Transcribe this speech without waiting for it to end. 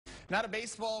Not a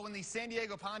baseball when the San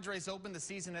Diego Padres opened the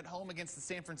season at home against the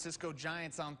San Francisco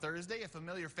Giants on Thursday. A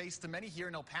familiar face to many here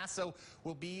in El Paso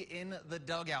will be in the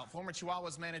dugout. Former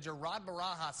Chihuahuas manager Rod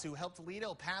Barajas, who helped lead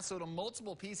El Paso to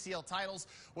multiple PCL titles,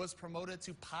 was promoted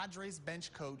to Padres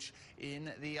bench coach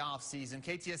in the offseason.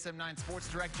 KTSM 9 sports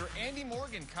director Andy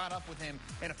Morgan caught up with him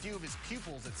and a few of his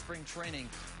pupils at spring training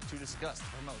to discuss the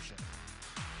promotion.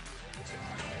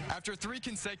 After 3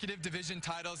 consecutive division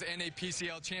titles and a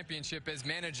PCL championship as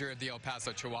manager of the El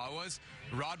Paso Chihuahuas,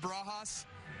 Rod Barajas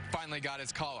finally got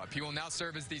his call-up. He will now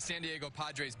serve as the San Diego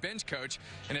Padres bench coach,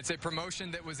 and it's a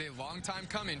promotion that was a long time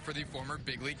coming for the former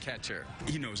big league catcher.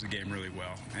 He knows the game really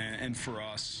well, and for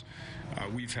us,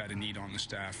 we've had a need on the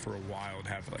staff for a while to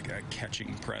have like a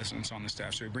catching presence on the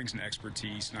staff, so he brings an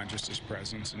expertise, not just his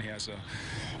presence, and he has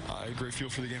a great feel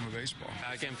for the game of baseball.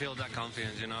 I can feel that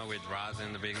confidence, with Rod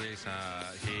in the big leagues.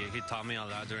 He taught me a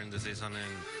lot during the season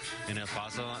in El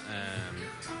Paso,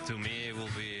 and to me it will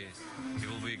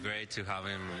be great to have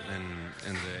him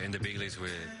in the big leagues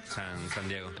with San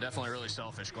Diego. Definitely really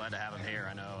selfish. Glad to have him here.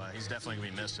 I know he's definitely going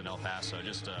to be missed in El Paso.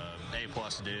 Just a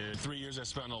A+ dude. 3 years I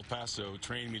spent in El Paso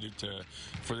trained me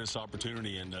for this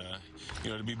opportunity, and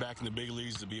to be back in the big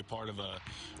leagues, to be a part of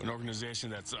an organization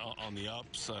that's on the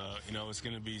ups. It's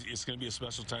going to be a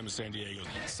special time in San Diego.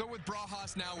 So with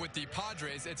Barajas now with the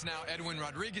Padres, it's now Edwin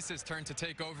Rodriguez's turn to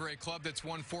take over a club that's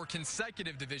won 4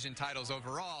 consecutive division titles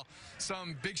overall.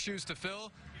 Some big shoes to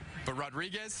fill, but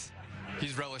Rodriguez,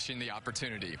 he's relishing the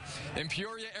opportunity. In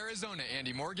Peoria, Arizona,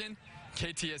 Andy Morgan,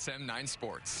 KTSM 9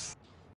 Sports.